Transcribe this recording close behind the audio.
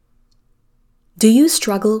Do you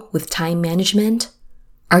struggle with time management?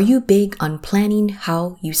 Are you big on planning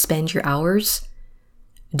how you spend your hours?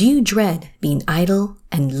 Do you dread being idle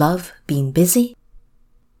and love being busy?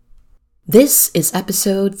 This is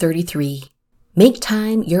episode 33. Make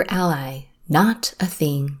time your ally, not a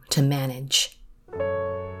thing to manage.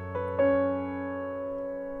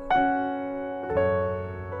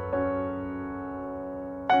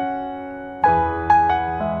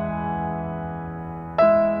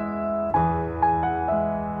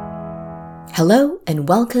 Hello and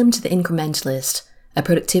welcome to The Incrementalist, a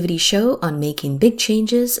productivity show on making big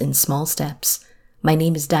changes in small steps. My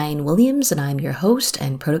name is Diane Williams and I'm your host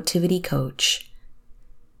and productivity coach.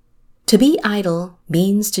 To be idle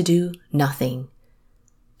means to do nothing.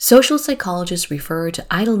 Social psychologists refer to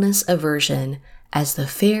idleness aversion as the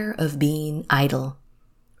fear of being idle.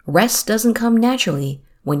 Rest doesn't come naturally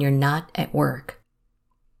when you're not at work.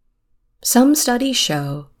 Some studies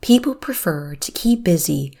show people prefer to keep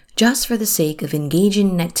busy just for the sake of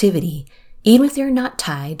engaging in activity, even if they're not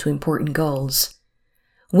tied to important goals.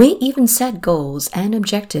 We even set goals and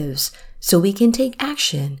objectives so we can take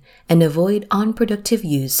action and avoid unproductive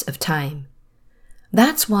use of time.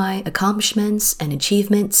 That's why accomplishments and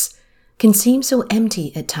achievements can seem so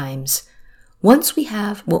empty at times. Once we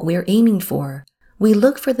have what we're aiming for, we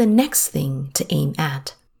look for the next thing to aim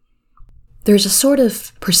at. There's a sort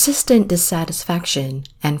of persistent dissatisfaction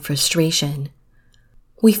and frustration.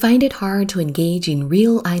 We find it hard to engage in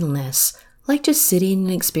real idleness, like just sitting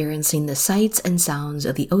and experiencing the sights and sounds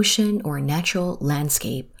of the ocean or a natural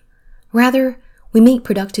landscape. Rather, we make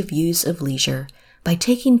productive use of leisure by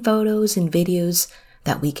taking photos and videos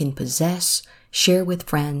that we can possess, share with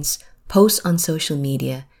friends, post on social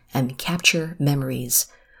media, and capture memories.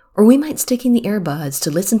 Or we might stick in the earbuds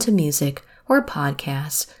to listen to music or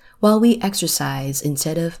podcasts while we exercise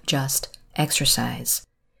instead of just exercise.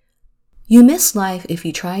 You miss life if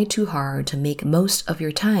you try too hard to make most of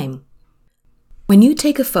your time. When you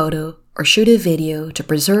take a photo or shoot a video to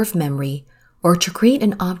preserve memory or to create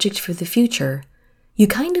an object for the future, you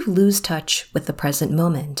kind of lose touch with the present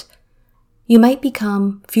moment. You might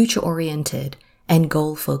become future-oriented and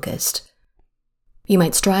goal-focused. You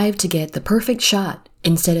might strive to get the perfect shot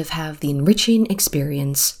instead of have the enriching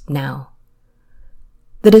experience now.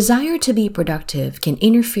 The desire to be productive can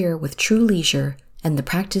interfere with true leisure and the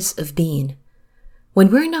practice of being.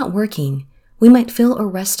 When we're not working, we might fill our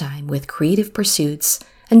rest time with creative pursuits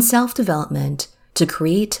and self-development to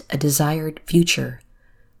create a desired future.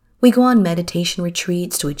 We go on meditation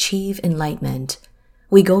retreats to achieve enlightenment.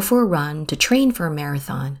 We go for a run to train for a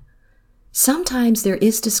marathon. Sometimes there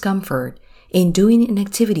is discomfort in doing an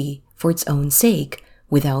activity for its own sake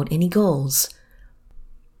without any goals.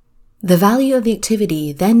 The value of the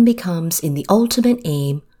activity then becomes in the ultimate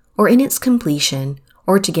aim or in its completion,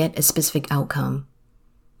 or to get a specific outcome.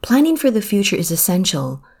 Planning for the future is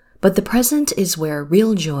essential, but the present is where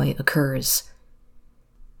real joy occurs.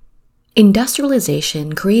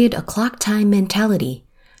 Industrialization created a clock time mentality.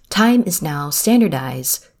 Time is now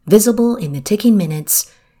standardized, visible in the ticking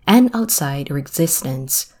minutes, and outside our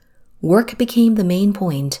existence. Work became the main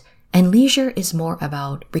point, and leisure is more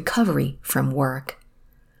about recovery from work.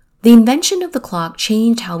 The invention of the clock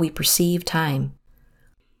changed how we perceive time.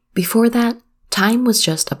 Before that, time was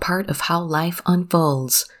just a part of how life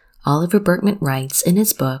unfolds, Oliver Burkeman writes in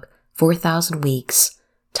his book, 4,000 Weeks,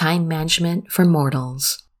 Time Management for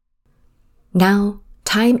Mortals. Now,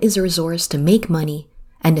 time is a resource to make money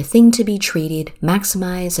and a thing to be treated,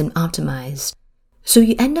 maximized, and optimized. So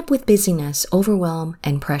you end up with busyness, overwhelm,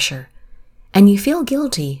 and pressure. And you feel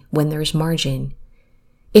guilty when there's margin.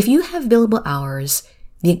 If you have billable hours,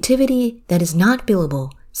 the activity that is not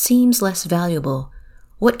billable seems less valuable.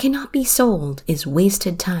 What cannot be sold is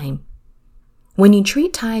wasted time. When you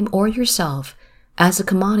treat time or yourself as a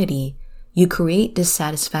commodity, you create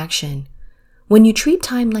dissatisfaction. When you treat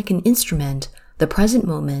time like an instrument, the present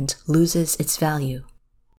moment loses its value.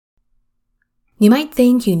 You might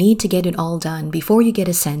think you need to get it all done before you get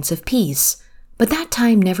a sense of peace, but that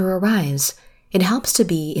time never arrives. It helps to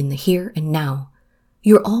be in the here and now.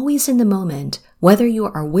 You're always in the moment, whether you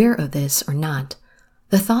are aware of this or not.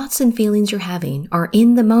 The thoughts and feelings you're having are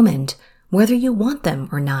in the moment, whether you want them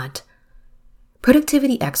or not.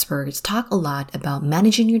 Productivity experts talk a lot about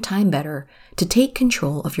managing your time better to take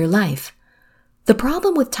control of your life. The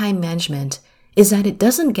problem with time management is that it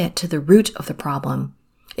doesn't get to the root of the problem.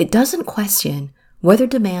 It doesn't question whether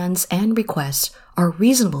demands and requests are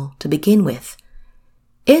reasonable to begin with.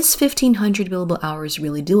 Is 1,500 billable hours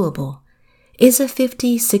really doable? Is a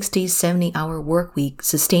 50, 60, 70-hour work week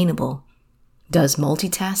sustainable? Does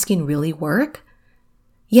multitasking really work?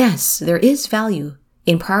 Yes, there is value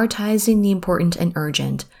in prioritizing the important and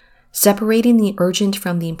urgent, separating the urgent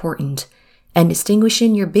from the important, and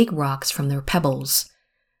distinguishing your big rocks from their pebbles.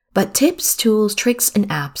 But tips, tools, tricks, and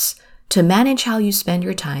apps to manage how you spend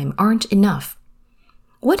your time aren't enough.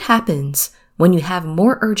 What happens when you have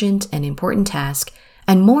more urgent and important tasks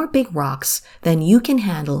and more big rocks than you can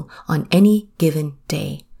handle on any given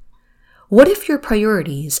day? What if your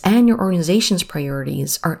priorities and your organization's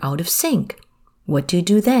priorities are out of sync? What do you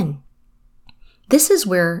do then? This is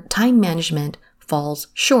where time management falls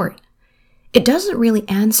short. It doesn't really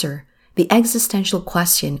answer the existential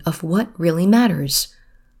question of what really matters.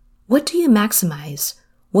 What do you maximize?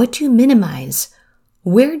 What do you minimize?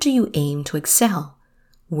 Where do you aim to excel?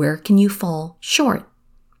 Where can you fall short?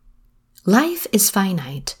 Life is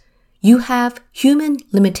finite. You have human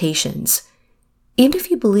limitations. Even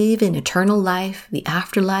if you believe in eternal life, the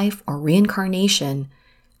afterlife, or reincarnation,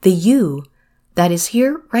 the you that is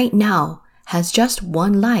here right now has just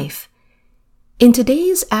one life. In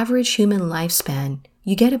today's average human lifespan,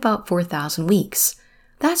 you get about 4,000 weeks.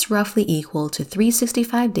 That's roughly equal to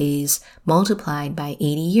 365 days multiplied by 80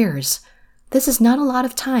 years. This is not a lot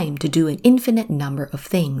of time to do an infinite number of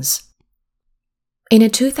things. In a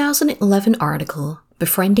 2011 article,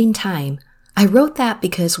 Befriending Time, I wrote that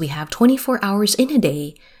because we have 24 hours in a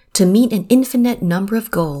day to meet an infinite number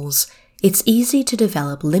of goals, it's easy to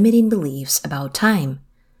develop limiting beliefs about time.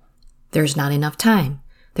 There's not enough time.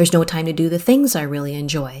 There's no time to do the things I really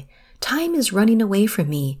enjoy. Time is running away from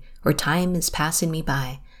me, or time is passing me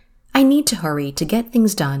by. I need to hurry to get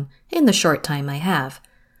things done in the short time I have.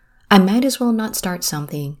 I might as well not start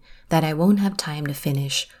something that I won't have time to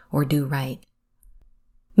finish or do right.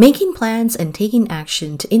 Making plans and taking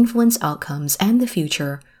action to influence outcomes and the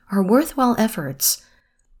future are worthwhile efforts.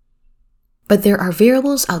 But there are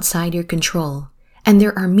variables outside your control, and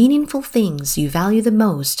there are meaningful things you value the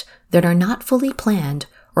most that are not fully planned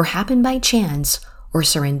or happen by chance or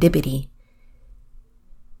serendipity.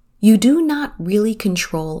 You do not really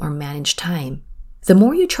control or manage time. The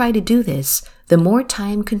more you try to do this, the more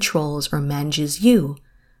time controls or manages you.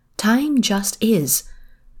 Time just is.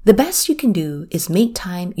 The best you can do is make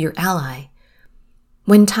time your ally.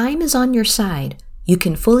 When time is on your side, you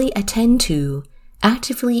can fully attend to,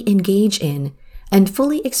 actively engage in, and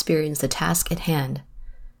fully experience the task at hand.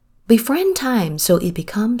 Befriend time so it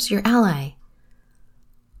becomes your ally.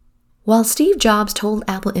 While Steve Jobs told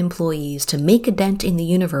Apple employees to make a dent in the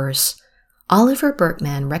universe, Oliver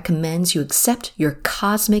Burkeman recommends you accept your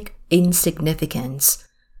cosmic insignificance.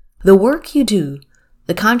 The work you do,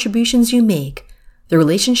 the contributions you make, the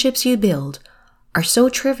relationships you build are so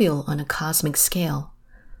trivial on a cosmic scale.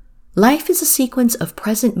 Life is a sequence of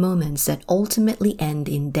present moments that ultimately end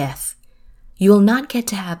in death. You will not get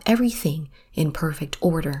to have everything in perfect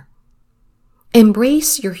order.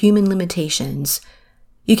 Embrace your human limitations.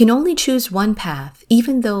 You can only choose one path,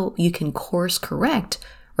 even though you can course correct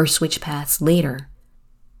or switch paths later.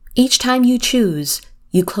 Each time you choose,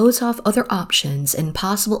 you close off other options and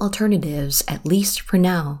possible alternatives, at least for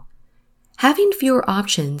now. Having fewer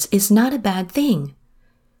options is not a bad thing.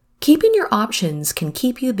 Keeping your options can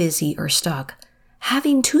keep you busy or stuck.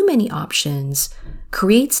 Having too many options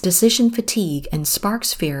creates decision fatigue and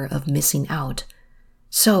sparks fear of missing out.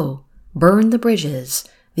 So, burn the bridges,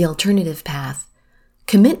 the alternative path.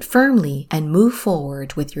 Commit firmly and move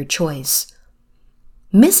forward with your choice.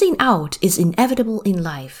 Missing out is inevitable in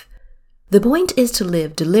life. The point is to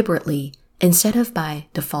live deliberately instead of by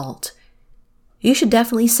default. You should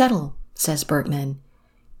definitely settle, says Burkeman.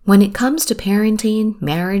 When it comes to parenting,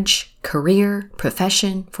 marriage, career,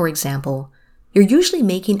 profession, for example, you're usually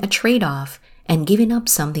making a trade-off and giving up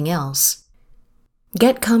something else.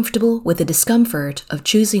 Get comfortable with the discomfort of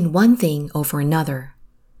choosing one thing over another.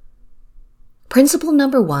 Principle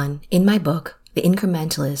number 1 in my book, The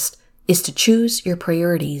Incrementalist, is to choose your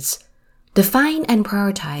priorities. Define and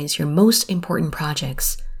prioritize your most important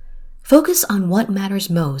projects. Focus on what matters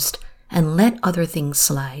most and let other things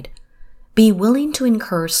slide. Be willing to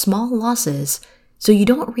incur small losses so you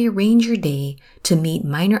don't rearrange your day to meet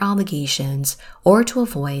minor obligations or to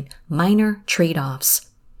avoid minor trade-offs.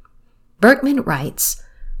 Burkeman writes,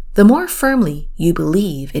 "The more firmly you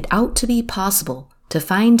believe it ought to be possible to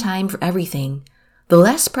find time for everything, the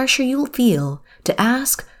less pressure you'll feel to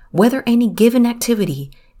ask whether any given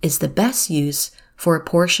activity is the best use for a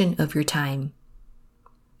portion of your time.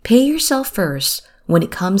 Pay yourself first when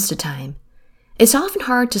it comes to time. It's often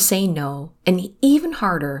hard to say no, and even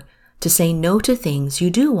harder to say no to things you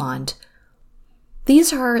do want.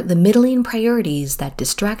 These are the middling priorities that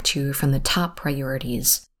distract you from the top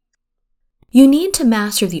priorities. You need to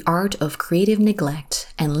master the art of creative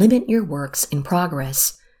neglect and limit your works in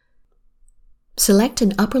progress. Select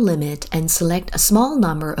an upper limit and select a small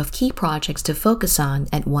number of key projects to focus on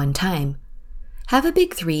at one time. Have a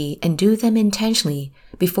big 3 and do them intentionally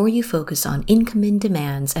before you focus on incoming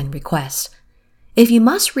demands and requests. If you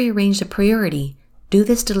must rearrange the priority, do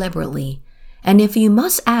this deliberately, and if you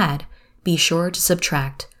must add, be sure to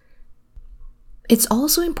subtract. It's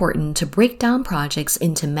also important to break down projects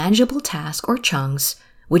into manageable tasks or chunks,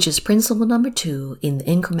 which is principle number 2 in the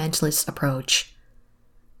incrementalist approach.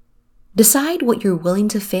 Decide what you're willing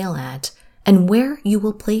to fail at and where you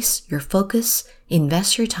will place your focus,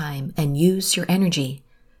 invest your time, and use your energy.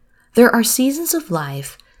 There are seasons of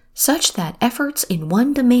life such that efforts in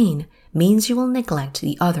one domain means you will neglect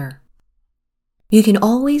the other. You can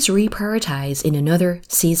always reprioritize in another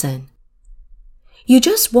season. You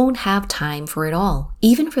just won't have time for it all,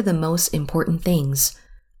 even for the most important things.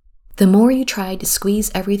 The more you try to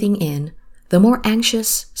squeeze everything in, the more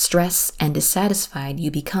anxious, stressed, and dissatisfied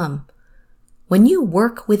you become. When you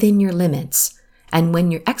work within your limits, and when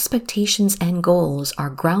your expectations and goals are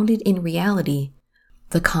grounded in reality,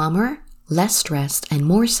 the calmer, less stressed, and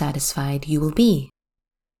more satisfied you will be.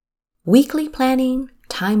 Weekly planning,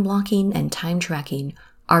 time blocking, and time tracking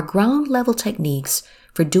are ground-level techniques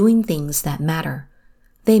for doing things that matter.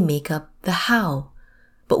 They make up the how.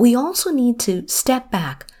 But we also need to step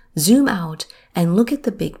back, zoom out, and look at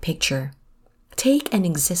the big picture. Take an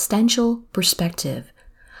existential perspective.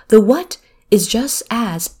 The what is just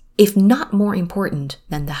as, if not more important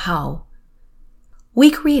than the how.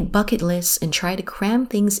 We create bucket lists and try to cram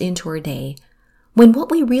things into our day, when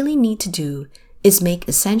what we really need to do is make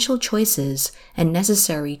essential choices and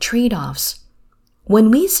necessary trade-offs.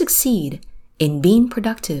 When we succeed in being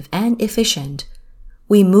productive and efficient,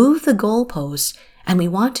 we move the goalposts and we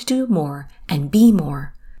want to do more and be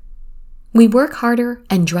more. We work harder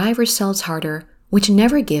and drive ourselves harder, which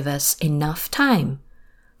never give us enough time.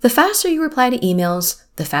 The faster you reply to emails,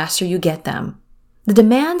 the faster you get them. The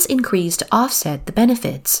demands increase to offset the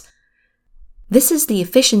benefits. This is the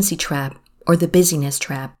efficiency trap or the busyness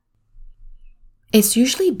trap. It's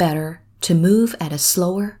usually better to move at a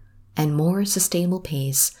slower and more sustainable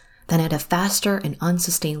pace than at a faster and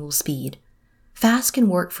unsustainable speed. Fast can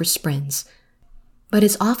work for sprints, but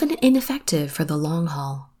it's often ineffective for the long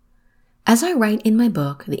haul. As I write in my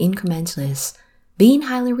book, The Incrementalist, being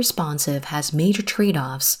highly responsive has major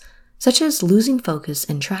trade-offs, such as losing focus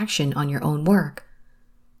and traction on your own work.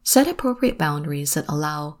 Set appropriate boundaries that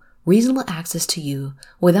allow reasonable access to you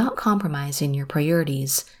without compromising your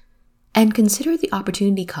priorities, and consider the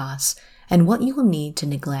opportunity costs and what you will need to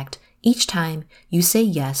neglect each time you say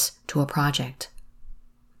yes to a project.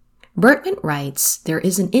 Berkman writes, there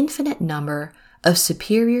is an infinite number of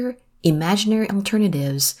superior, imaginary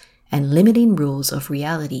alternatives and limiting rules of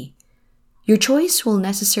reality. Your choice will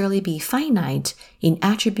necessarily be finite in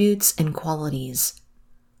attributes and qualities.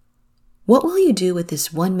 What will you do with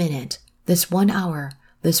this 1 minute, this 1 hour,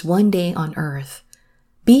 this 1 day on Earth?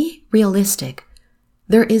 Be realistic.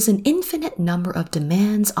 There is an infinite number of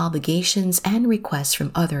demands, obligations, and requests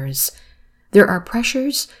from others. There are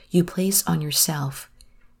pressures you place on yourself.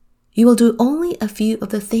 You will do only a few of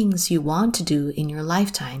the things you want to do in your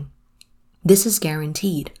lifetime. This is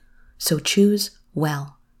guaranteed, so choose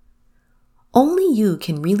well. Only you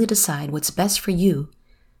can really decide what's best for you.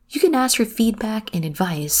 You can ask for feedback and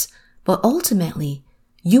advice, but ultimately,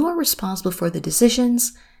 you are responsible for the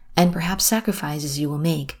decisions and perhaps sacrifices you will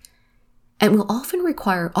make, and will often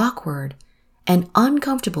require awkward and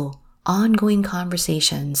uncomfortable ongoing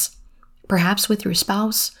conversations, perhaps with your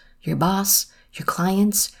spouse, your boss, your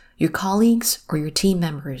clients, your colleagues, or your team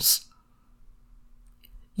members.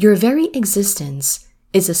 Your very existence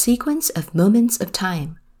is a sequence of moments of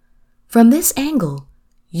time. From this angle,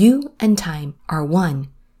 you and time are one.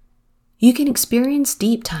 You can experience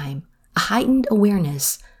deep time, a heightened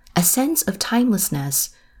awareness, a sense of timelessness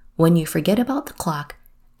when you forget about the clock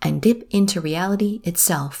and dip into reality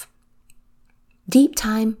itself. Deep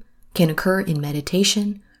time can occur in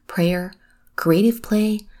meditation, prayer, creative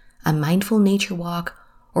play, a mindful nature walk,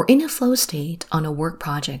 or in a flow state on a work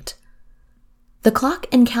project. The clock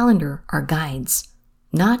and calendar are guides,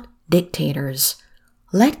 not dictators.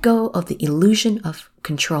 Let go of the illusion of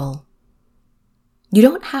control. You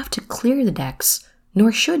don't have to clear the decks,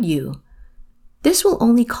 nor should you. This will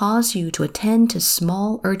only cause you to attend to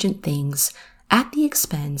small, urgent things at the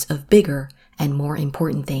expense of bigger and more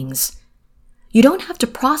important things. You don't have to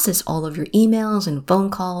process all of your emails and phone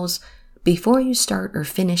calls before you start or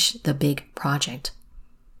finish the big project.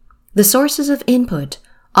 The sources of input,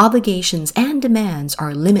 obligations, and demands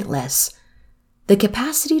are limitless. The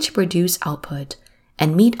capacity to produce output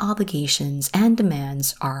and meet obligations and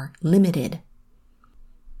demands are limited.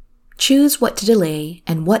 Choose what to delay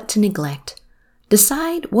and what to neglect.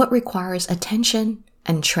 Decide what requires attention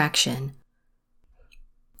and traction.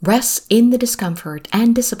 Rest in the discomfort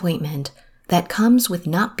and disappointment that comes with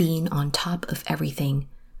not being on top of everything.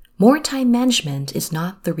 More time management is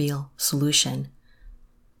not the real solution.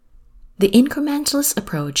 The incrementalist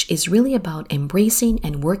approach is really about embracing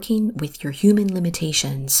and working with your human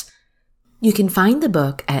limitations. You can find the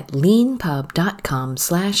book at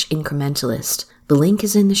leanpub.com/incrementalist. The link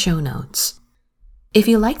is in the show notes. If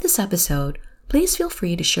you like this episode, please feel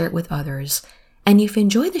free to share it with others. And if you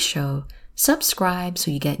enjoy the show, subscribe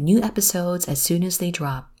so you get new episodes as soon as they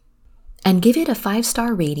drop. And give it a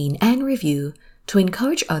 5-star rating and review to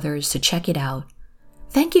encourage others to check it out.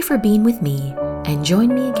 Thank you for being with me, and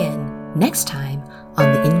join me again next time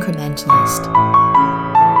on The Incrementalist.